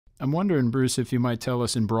I'm wondering, Bruce, if you might tell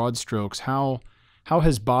us in broad strokes how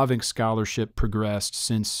has Bavinck scholarship progressed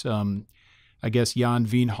since, I guess, Jan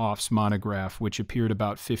Veenhof's monograph, which appeared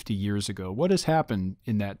about 50 years ago? What has happened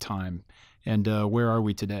in that time, and where are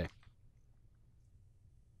we today?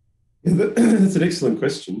 Yeah, that's an excellent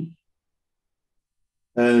question.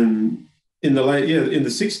 In the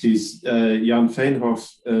 60s, Jan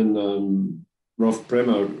Veenhof and Rolf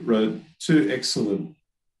Brenner wrote two excellent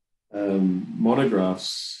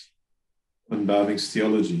monographs on Bavinck's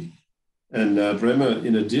theology. And Bremer,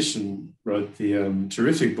 in addition, wrote the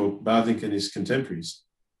terrific book, Bavinck and His Contemporaries,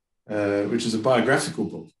 which is a biographical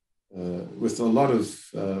book with a lot of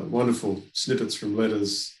wonderful snippets from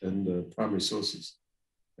letters and primary sources.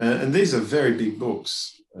 And these are very big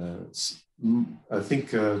books. I think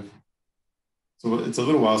so it's a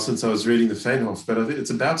little while since I was reading the Veenhof, but I think it's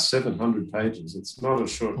about 700 pages. It's not a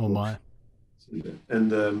short Oh, book. my.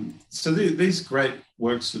 And so these great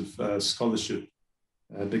works of scholarship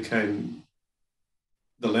became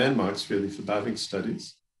the landmarks, really, for Bavinck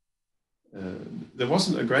studies. There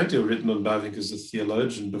wasn't a great deal written on Bavinck as a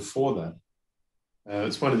theologian before that.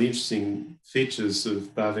 It's one of the interesting features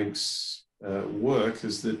of Bavinck's work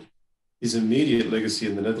is that his immediate legacy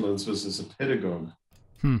in the Netherlands was as a pedagogue.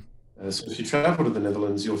 So if you travel to the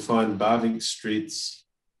Netherlands, you'll find Bavinck streets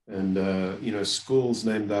and schools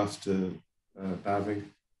named after Bavinck,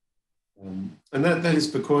 and that is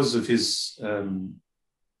because of his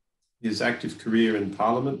active career in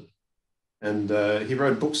Parliament, and he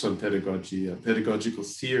wrote books on pedagogy, pedagogical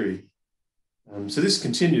theory. So this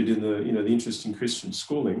continued in the interest in Christian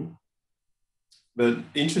schooling, but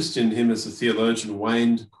interest in him as a theologian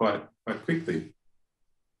waned quite quickly.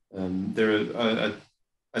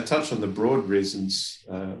 I touch on the broad reasons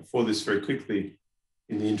for this very quickly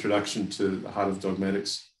in the introduction to The Heart of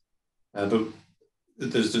Dogmatics. But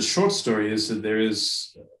the short story is that there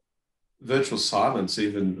is virtual silence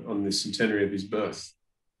even on the centenary of his birth.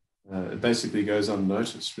 It basically goes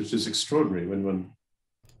unnoticed, which is extraordinary when one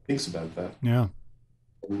thinks about that. Yeah.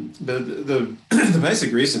 But the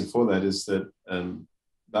basic reason for that is that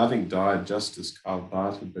Bavinck died just as Karl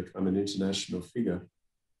Barth had become an international figure.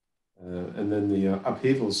 And then the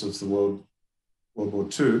upheavals of the World War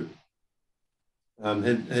II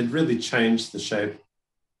had really changed the shape,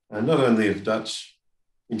 not only of Dutch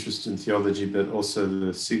interest in theology, but also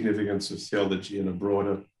the significance of theology in a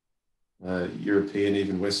broader European,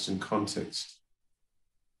 even Western context.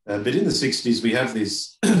 But in the 60s, we have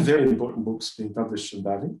these very important books being published on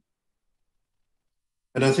Bavinck.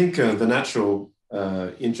 And I think the natural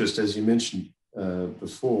interest, as you mentioned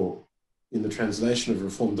before, in the translation of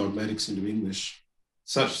Reformed Dogmatics into English,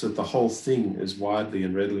 such that the whole thing is widely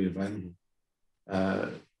and readily available,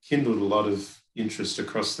 kindled a lot of interest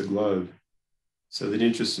across the globe. So that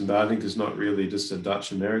interest in Bavinck is not really just a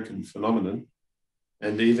Dutch-American phenomenon.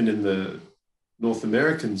 And even in the North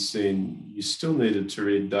American scene, you still needed to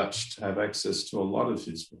read Dutch to have access to a lot of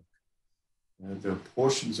his work. There are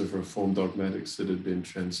portions of Reformed Dogmatics that had been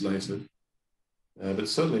translated, but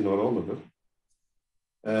certainly not all of it.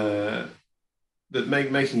 But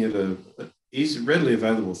making it a easy, readily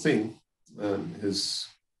available thing has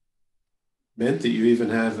meant that you even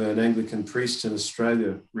have an Anglican priest in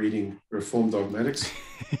Australia reading Reformed Dogmatics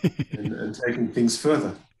and taking things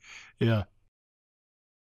further. Yeah.